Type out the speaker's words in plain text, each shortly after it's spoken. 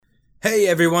Hey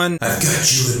everyone, I've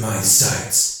got you in my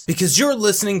sights. because you're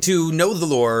listening to Know the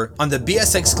Lore on the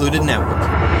BS Excluded Network.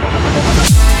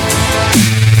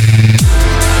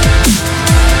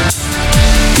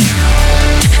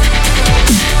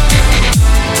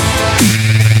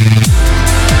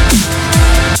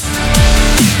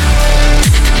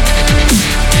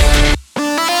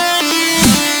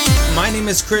 My name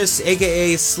is Chris,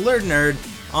 aka Slurred Nerd,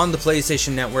 on the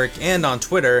PlayStation Network and on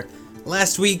Twitter.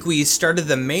 Last week we started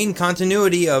the main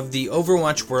continuity of the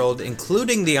Overwatch world,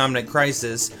 including the Omnic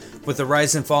Crisis, with the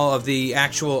rise and fall of the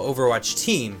actual Overwatch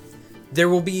team. There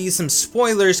will be some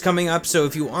spoilers coming up, so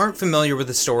if you aren't familiar with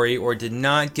the story or did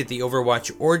not get the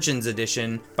Overwatch Origins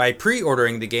Edition by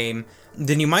pre-ordering the game,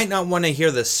 then you might not want to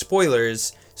hear the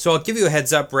spoilers, so I'll give you a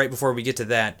heads up right before we get to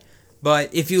that.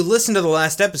 But if you listen to the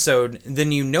last episode,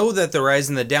 then you know that the rise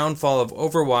and the downfall of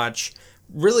Overwatch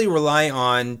really rely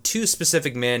on two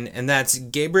specific men, and that's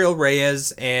Gabriel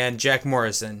Reyes and Jack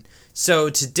Morrison. So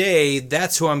today,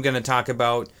 that's who I'm going to talk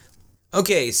about.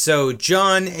 Okay, so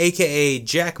John, aka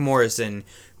Jack Morrison,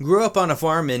 grew up on a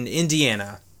farm in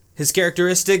Indiana. His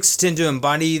characteristics tend to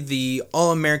embody the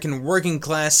all-American working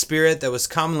class spirit that was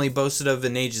commonly boasted of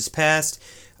in ages past.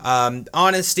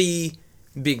 Honesty,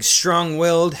 being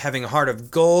strong-willed, having a heart of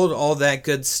gold, all that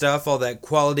good stuff, all that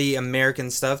quality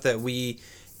American stuff that we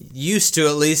used to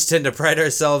at least tend to pride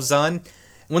ourselves on.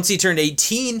 Once he turned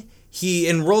 18, he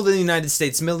enrolled in the United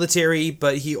States military,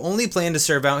 but he only planned to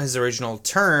serve out his original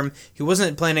term. He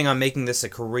wasn't planning on making this a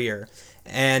career.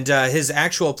 And his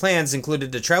actual plans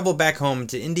included to travel back home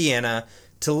to Indiana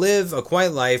to live a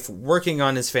quiet life working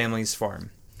on his family's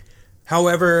farm.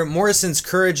 However, Morrison's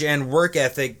courage and work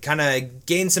ethic kind of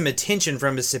gained some attention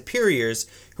from his superiors,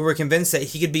 who were convinced that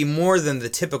he could be more than the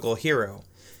typical hero.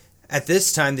 At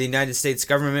this time, the United States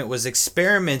government was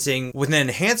experimenting with an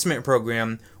enhancement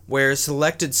program where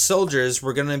selected soldiers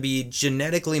were going to be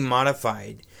genetically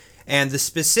modified. And the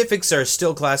specifics are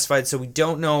still classified, so we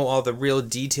don't know all the real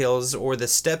details or the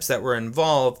steps that were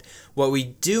involved. What we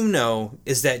do know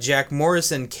is that Jack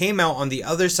Morrison came out on the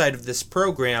other side of this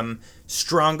program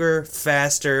stronger,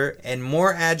 faster, and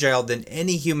more agile than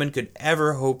any human could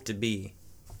ever hope to be.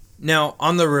 Now,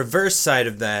 on the reverse side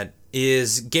of that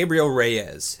is Gabriel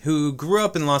Reyes, who grew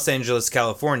up in Los Angeles,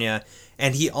 California,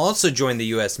 and he also joined the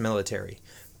U.S. military.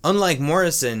 Unlike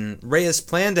Morrison, Reyes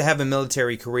planned to have a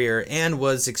military career and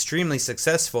was extremely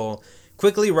successful,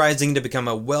 quickly rising to become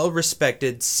a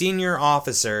well-respected senior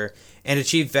officer and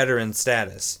achieve veteran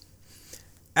status.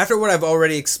 After what I've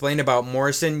already explained about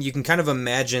Morrison, you can kind of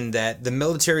imagine that the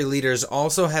military leaders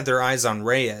also had their eyes on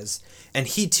Reyes, and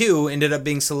he too ended up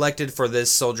being selected for this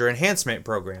soldier enhancement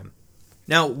program.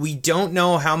 Now, we don't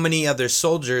know how many other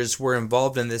soldiers were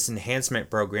involved in this enhancement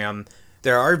program.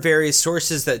 There are various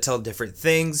sources that tell different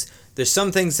things. There's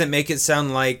some things that make it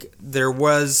sound like there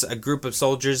was a group of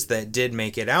soldiers that did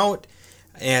make it out,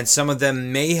 and some of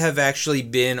them may have actually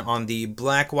been on the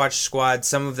Blackwatch squad.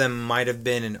 Some of them might have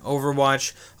been in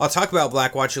Overwatch. I'll talk about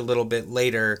Blackwatch a little bit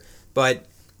later, but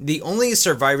the only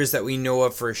survivors that we know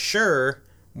of for sure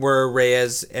were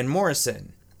Reyes and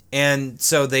Morrison. And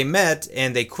so they met,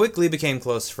 and they quickly became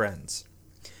close friends.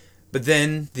 But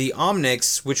then, the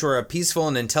Omnics, which were a peaceful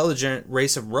and intelligent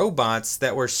race of robots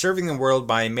that were serving the world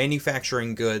by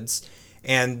manufacturing goods,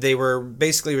 and they were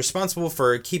basically responsible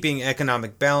for keeping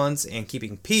economic balance and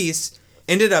keeping peace,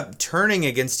 ended up turning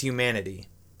against humanity.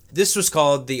 This was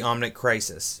called the Omnic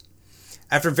Crisis.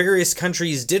 After various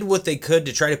countries did what they could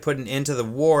to try to put an end to the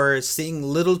war, seeing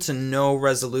little to no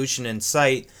resolution in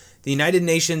sight, the United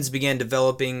Nations began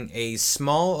developing a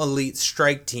small elite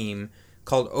strike team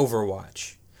called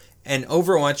Overwatch. And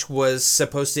Overwatch was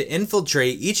supposed to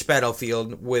infiltrate each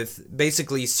battlefield with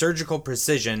basically surgical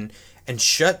precision and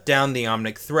shut down the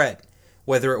Omnic threat,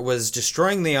 whether it was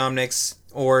destroying the Omnics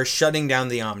or shutting down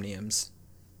the Omniums.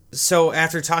 So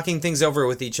after talking things over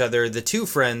with each other, the two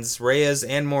friends, Reyes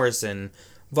and Morrison,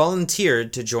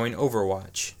 volunteered to join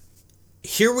Overwatch.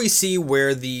 Here we see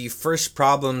where the first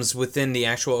problems within the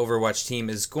actual Overwatch team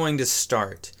is going to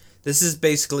start. This is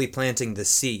basically planting the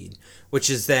seed, which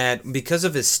is that because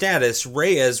of his status,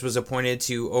 Reyes was appointed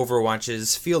to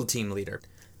Overwatch's field team leader.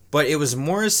 But it was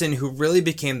Morrison who really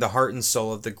became the heart and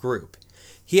soul of the group.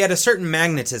 He had a certain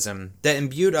magnetism that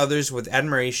imbued others with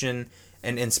admiration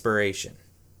and inspiration.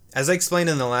 As I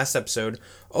explained in the last episode,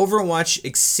 Overwatch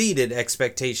exceeded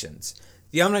expectations.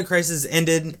 The Omnic Crisis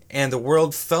ended, and the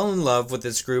world fell in love with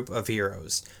this group of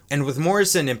heroes, and with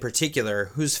Morrison in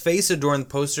particular, whose face adorned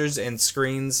posters and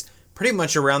screens pretty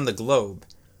much around the globe.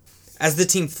 As the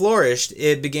team flourished,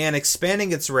 it began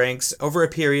expanding its ranks over a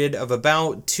period of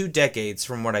about 2 decades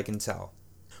from what I can tell.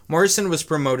 Morrison was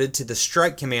promoted to the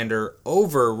strike commander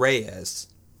over Reyes.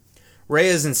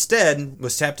 Reyes instead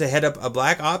was tapped to head up a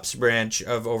Black Ops branch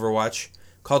of Overwatch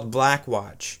called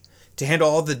Blackwatch to handle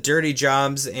all the dirty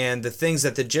jobs and the things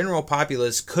that the general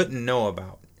populace couldn't know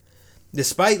about.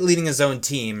 Despite leading his own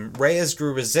team, Reyes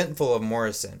grew resentful of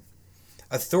Morrison.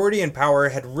 Authority and power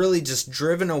had really just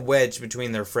driven a wedge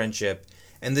between their friendship,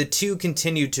 and the two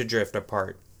continued to drift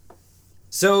apart.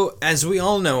 So, as we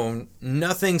all know,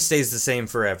 nothing stays the same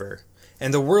forever,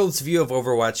 and the world's view of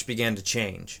Overwatch began to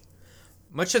change.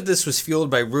 Much of this was fueled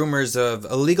by rumors of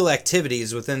illegal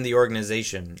activities within the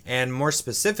organization, and more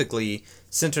specifically,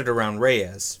 centered around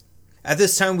Reyes. At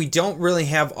this time, we don't really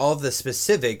have all the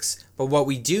specifics, but what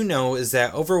we do know is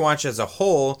that Overwatch as a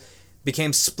whole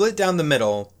became split down the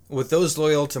middle, with those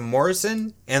loyal to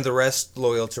Morrison and the rest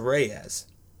loyal to Reyes.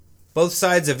 Both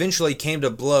sides eventually came to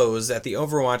blows at the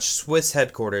Overwatch Swiss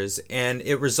headquarters, and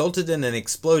it resulted in an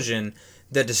explosion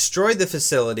that destroyed the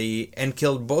facility and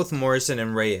killed both Morrison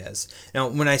and Reyes. Now,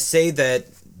 when I say that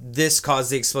this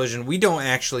caused the explosion, we don't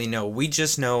actually know. We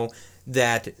just know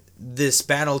that this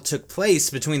battle took place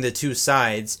between the two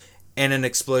sides and an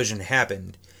explosion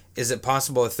happened. Is it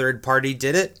possible a third party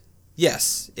did it?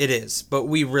 Yes, it is, but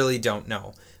we really don't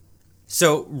know.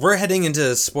 So, we're heading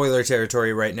into spoiler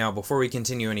territory right now before we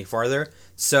continue any farther.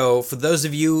 So, for those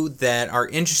of you that are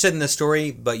interested in the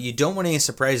story, but you don't want any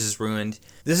surprises ruined,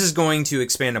 this is going to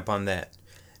expand upon that.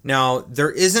 Now, there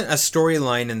isn't a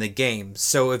storyline in the game,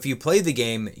 so if you play the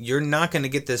game, you're not going to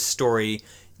get this story.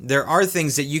 There are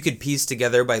things that you could piece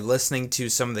together by listening to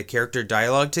some of the character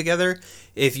dialogue together.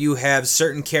 If you have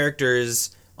certain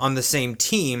characters on the same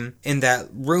team in that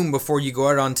room before you go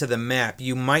out onto the map,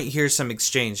 you might hear some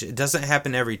exchange. It doesn't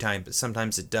happen every time, but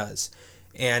sometimes it does.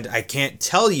 And I can't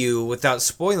tell you without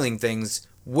spoiling things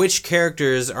which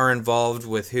characters are involved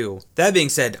with who. That being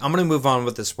said, I'm going to move on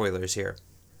with the spoilers here.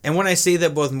 And when I say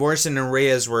that both Morrison and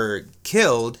Reyes were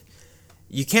killed,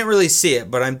 you can't really see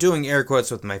it, but I'm doing air quotes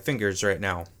with my fingers right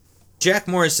now. Jack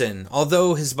Morrison,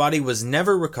 although his body was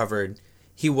never recovered,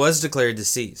 he was declared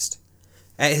deceased.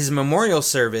 At his memorial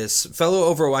service,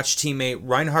 fellow Overwatch teammate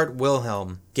Reinhard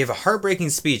Wilhelm gave a heartbreaking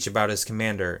speech about his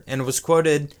commander and was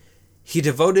quoted, "He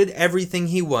devoted everything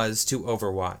he was to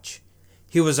Overwatch.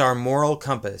 He was our moral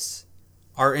compass,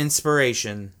 our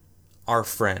inspiration, our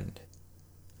friend."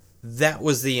 That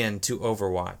was the end to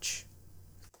Overwatch.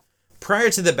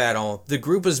 Prior to the battle, the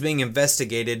group was being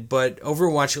investigated, but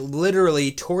Overwatch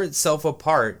literally tore itself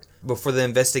apart before the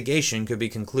investigation could be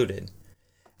concluded.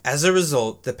 As a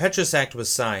result, the Petrus Act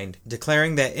was signed,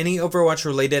 declaring that any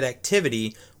Overwatch-related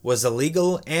activity was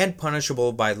illegal and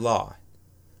punishable by law.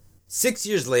 6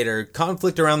 years later,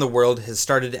 conflict around the world has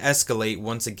started to escalate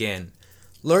once again,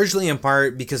 largely in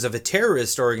part because of a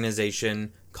terrorist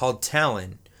organization called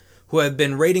Talon, who have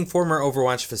been raiding former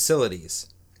Overwatch facilities.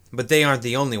 But they aren't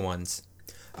the only ones.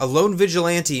 A lone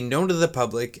vigilante known to the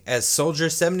public as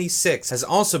Soldier 76 has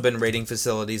also been raiding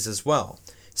facilities as well,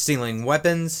 stealing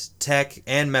weapons, tech,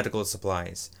 and medical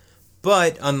supplies.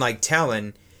 But, unlike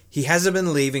Talon, he hasn't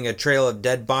been leaving a trail of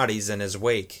dead bodies in his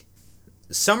wake.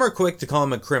 Some are quick to call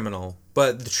him a criminal,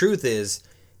 but the truth is,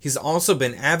 he's also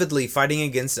been avidly fighting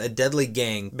against a deadly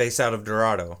gang based out of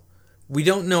Dorado. We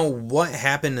don't know what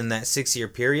happened in that 6-year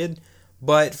period,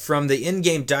 but from the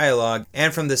in-game dialogue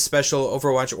and from the special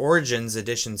Overwatch Origins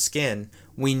Edition skin,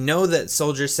 we know that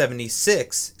Soldier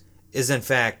 76 is in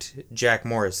fact Jack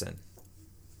Morrison.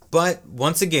 But,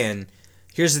 once again,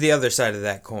 here's the other side of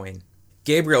that coin.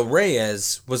 Gabriel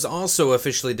Reyes was also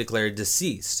officially declared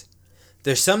deceased.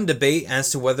 There's some debate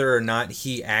as to whether or not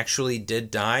he actually did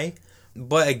die,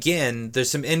 but again,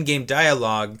 there's some in-game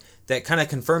dialogue that kind of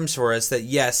confirms for us that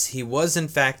yes, he was in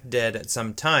fact dead at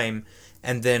some time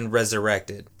and then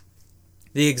resurrected.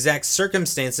 The exact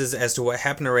circumstances as to what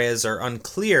happened to Reyes are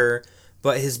unclear,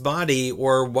 but his body,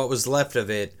 or what was left of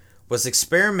it, was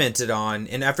experimented on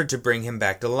in effort to bring him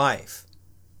back to life.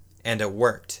 And it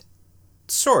worked.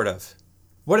 Sort of.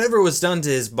 Whatever was done to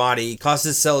his body caused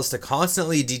his cells to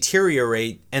constantly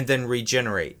deteriorate and then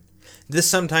regenerate. This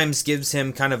sometimes gives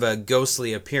him kind of a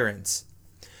ghostly appearance.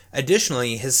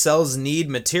 Additionally, his cells need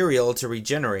material to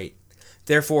regenerate.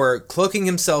 Therefore, cloaking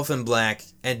himself in black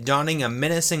and donning a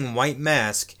menacing white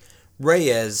mask,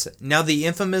 Reyes, now the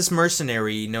infamous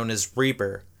mercenary known as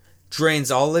Reaper,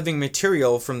 drains all living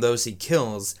material from those he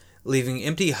kills, leaving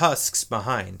empty husks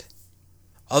behind.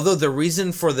 Although the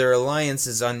reason for their alliance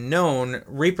is unknown,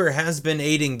 Reaper has been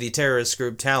aiding the terrorist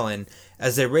group Talon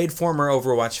as they raid former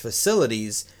Overwatch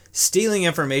facilities, stealing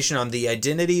information on the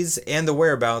identities and the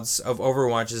whereabouts of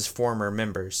Overwatch's former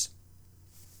members.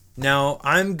 Now,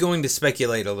 I'm going to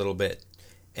speculate a little bit,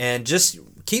 and just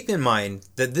Keep in mind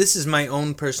that this is my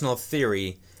own personal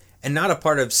theory and not a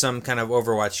part of some kind of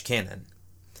Overwatch canon.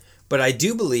 But I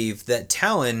do believe that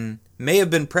Talon may have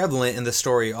been prevalent in the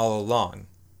story all along.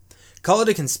 Call it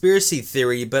a conspiracy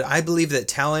theory, but I believe that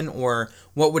Talon, or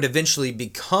what would eventually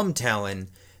become Talon,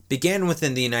 began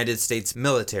within the United States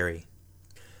military.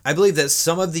 I believe that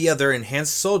some of the other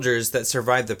enhanced soldiers that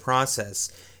survived the process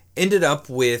ended up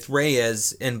with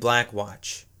Reyes in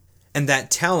Blackwatch, and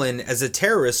that Talon as a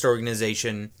terrorist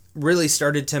organization really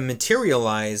started to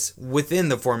materialize within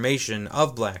the formation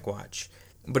of Blackwatch.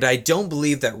 But I don't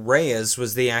believe that Reyes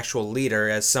was the actual leader,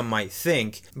 as some might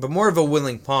think, but more of a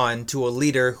willing pawn to a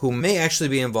leader who may actually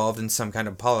be involved in some kind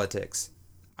of politics.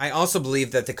 I also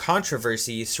believe that the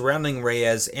controversy surrounding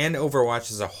Reyes and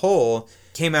Overwatch as a whole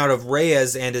came out of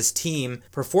Reyes and his team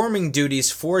performing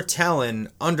duties for Talon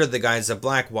under the guise of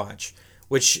Blackwatch,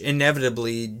 which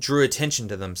inevitably drew attention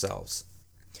to themselves.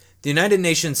 The United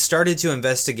Nations started to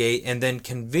investigate, and then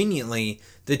conveniently,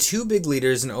 the two big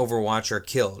leaders in Overwatch are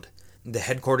killed. The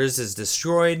headquarters is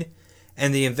destroyed,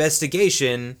 and the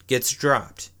investigation gets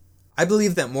dropped. I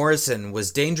believe that Morrison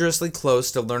was dangerously close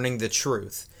to learning the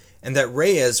truth, and that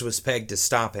Reyes was pegged to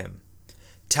stop him.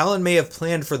 Talon may have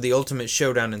planned for the ultimate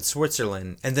showdown in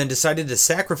Switzerland, and then decided to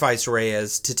sacrifice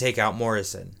Reyes to take out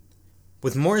Morrison.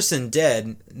 With Morrison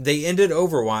dead, they ended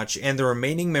Overwatch, and the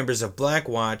remaining members of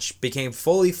Blackwatch became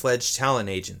fully fledged Talon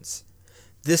agents.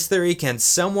 This theory can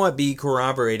somewhat be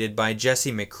corroborated by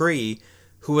Jesse McCree,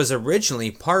 who was originally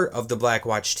part of the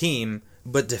Blackwatch team,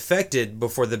 but defected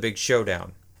before the big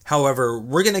showdown. However,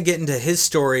 we're going to get into his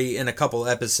story in a couple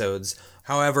episodes.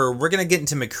 However, we're going to get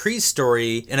into McCree's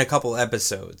story in a couple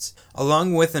episodes,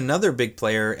 along with another big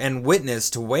player and witness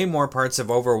to way more parts of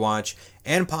Overwatch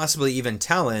and possibly even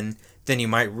Talon than you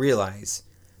might realize.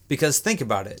 Because think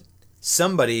about it,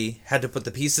 somebody had to put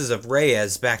the pieces of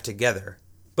Reyes back together.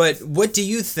 But what do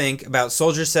you think about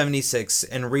Soldier 76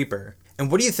 and Reaper?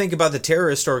 And what do you think about the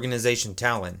terrorist organization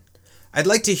Talon? I'd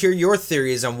like to hear your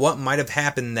theories on what might have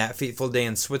happened that fateful day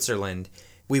in Switzerland.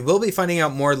 We will be finding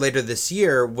out more later this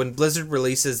year when Blizzard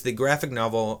releases the graphic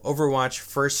novel Overwatch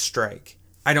First Strike.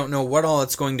 I don't know what all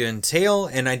it's going to entail,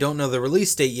 and I don't know the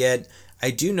release date yet. I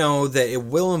do know that it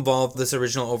will involve this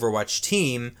original Overwatch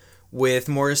team with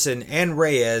Morrison and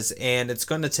Reyes, and it's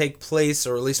going to take place,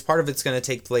 or at least part of it's going to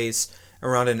take place,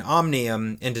 around an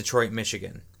Omnium in Detroit,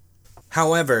 Michigan.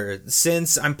 However,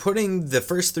 since I'm putting the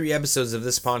first 3 episodes of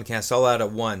this podcast all out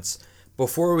at once,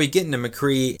 before we get into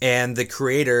McCree and the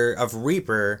creator of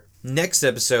Reaper, next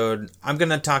episode, I'm going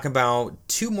to talk about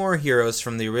 2 more heroes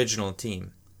from the original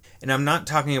team. And I'm not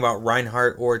talking about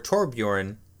Reinhardt or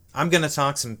Torbjorn. I'm going to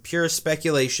talk some pure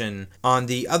speculation on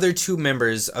the other 2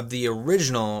 members of the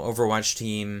original Overwatch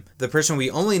team, the person we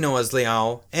only know as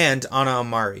Liao, and Ana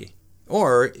Amari.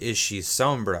 Or is she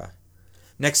Sombra?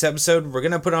 Next episode, we're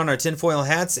going to put on our tinfoil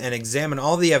hats and examine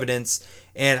all the evidence,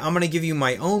 and I'm going to give you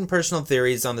my own personal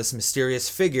theories on this mysterious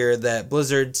figure that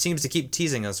Blizzard seems to keep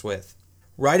teasing us with.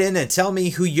 Write in and tell me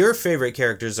who your favorite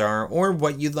characters are, or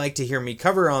what you'd like to hear me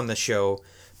cover on the show,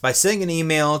 by sending an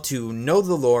email to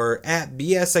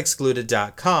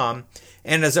knowthelore@bsexcluded.com,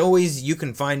 and as always, you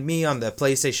can find me on the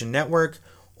PlayStation Network,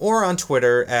 or on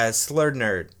Twitter as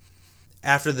SlurredNerd.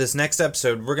 After this next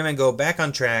episode, we're going to go back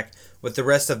on track with the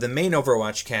rest of the main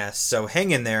Overwatch cast, so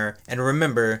hang in there, and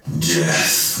remember,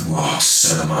 Death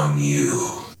walks among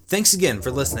you. Thanks again for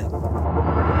listening.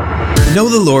 Know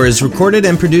the Lore is recorded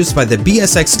and produced by the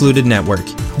BS Excluded Network.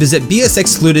 Visit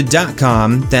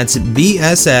bsexcluded.com, that's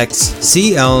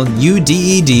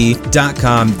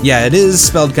bsxcluded.com. Yeah, it is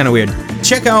spelled kind of weird.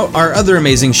 Check out our other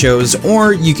amazing shows,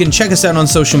 or you can check us out on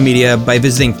social media by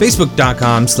visiting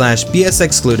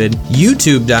facebook.com/bsexcluded,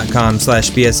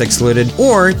 youtube.com/bsexcluded,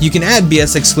 or you can add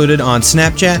BS Excluded on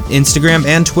Snapchat, Instagram,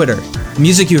 and Twitter. The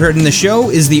music you heard in the show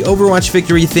is the Overwatch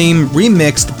Victory theme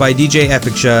remixed by DJ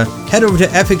Epicsha. Head over to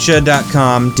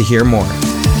epicsha.com to hear more.